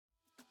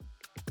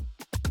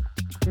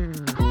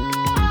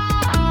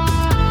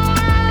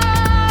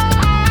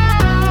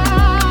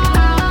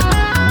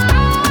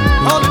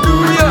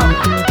Hallelujah.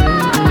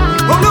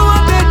 Oluwa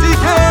dedi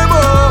game,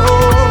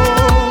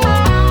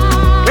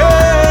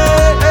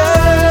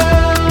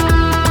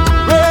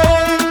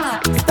 Rain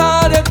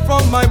started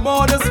from my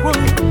mother's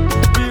womb.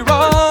 We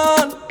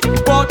run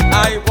what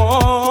I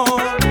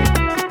want.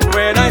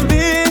 When I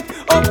think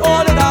of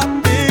all that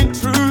I've been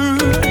through,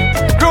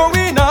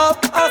 growing up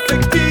as a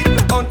kid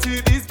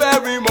until this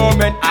very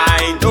moment,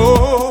 I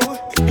know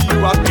you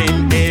have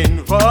been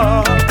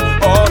involved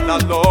all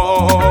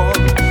along,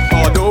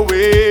 all the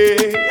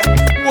way,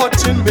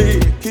 watching me,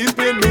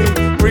 keeping me,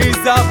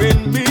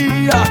 preserving me,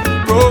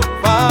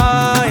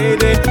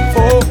 providing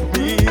for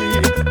me.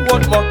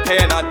 What more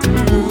can I do?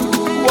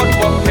 What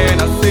more can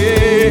I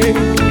say?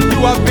 You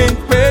have been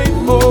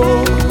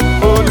faithful,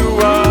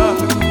 Oluwa.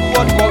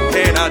 What more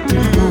can I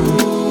do?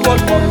 What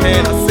more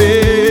can I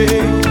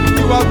say?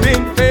 You have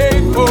been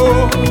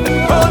faithful,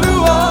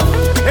 Oluwa.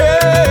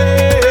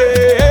 Hey,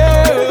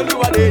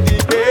 Oluwa dedi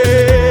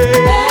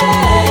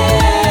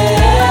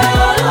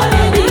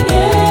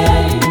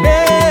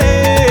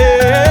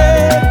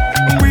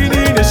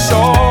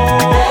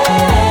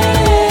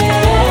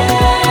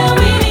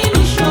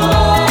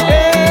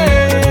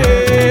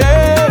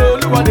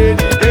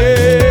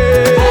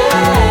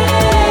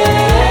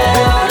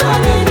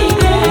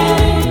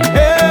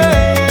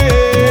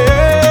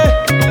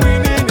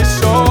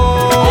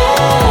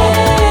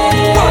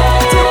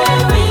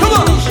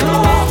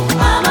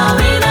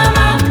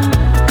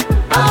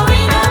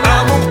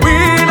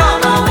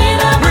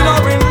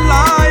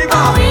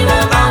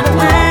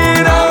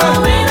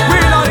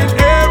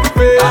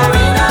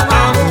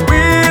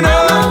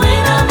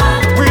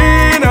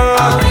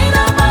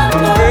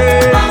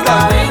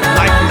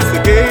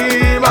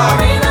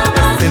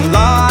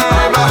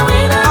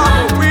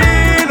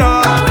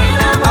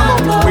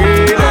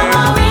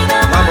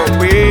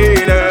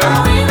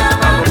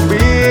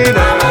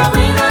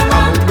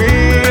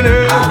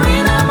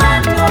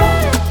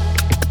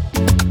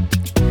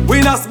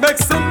Winners make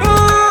some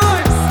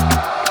noise.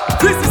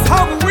 This is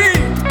how we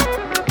win.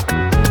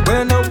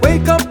 When I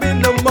wake up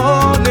in the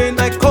morning,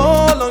 I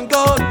call on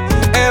God.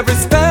 Every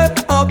step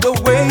of the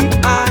way,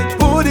 I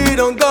put it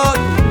on God.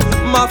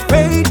 My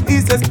faith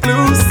is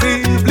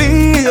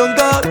exclusively on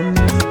God.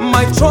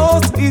 My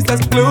trust is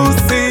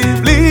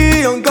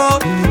exclusively on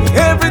God.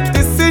 Every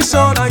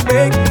decision I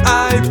make,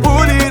 I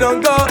put it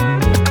on God.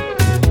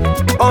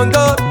 On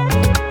God.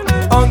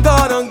 On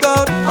God. On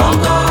God. On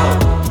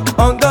God.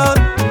 On God.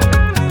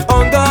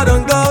 On God,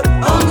 on God,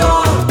 on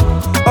God,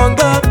 on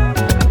God,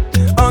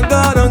 on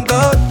God, on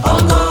God,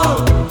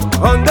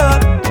 on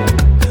God,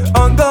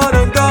 on God,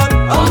 on God,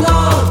 on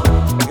God.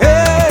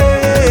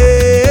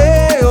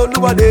 Hey,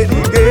 Oluwa dedi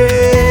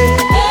game.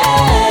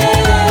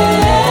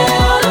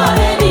 Oluwa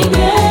dedi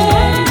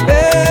game.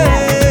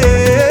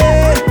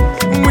 Hey,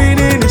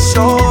 winning the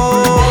show.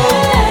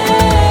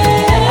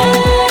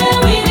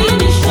 Winning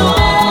the show.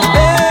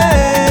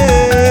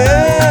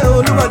 Hey,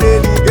 Oluwa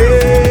dedi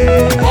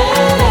game.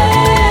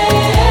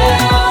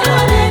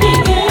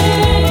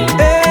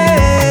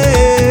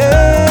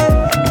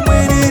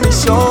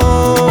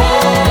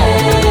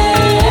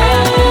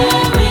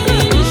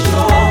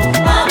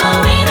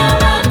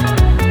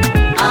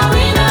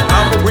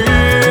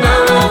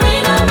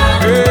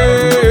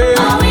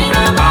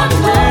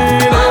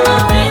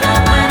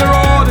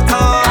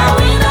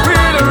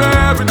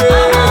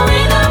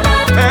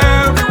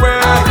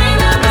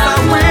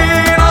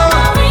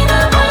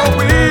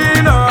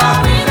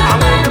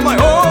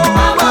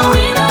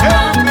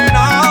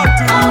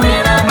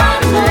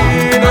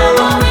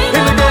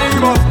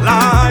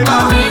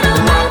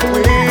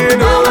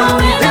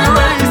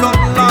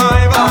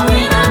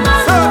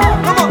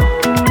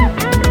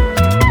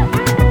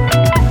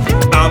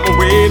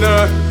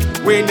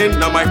 Winning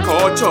na my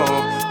culture,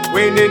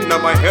 winning na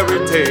my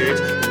heritage,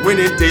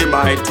 winning day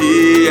my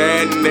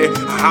DNA.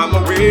 I'm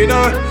a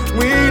winner,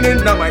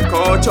 winning na my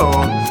culture,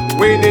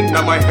 winning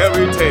na my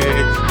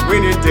heritage,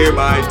 winning day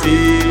my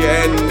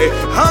DNA.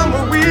 I'm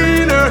a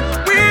winner,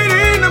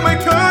 winning na my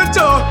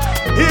culture,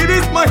 it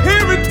is my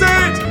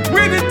heritage,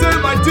 winning day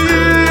my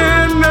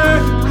DNA.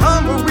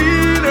 I'm a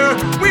winner,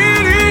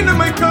 winning na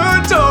my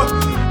culture,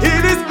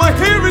 it is my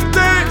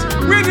heritage.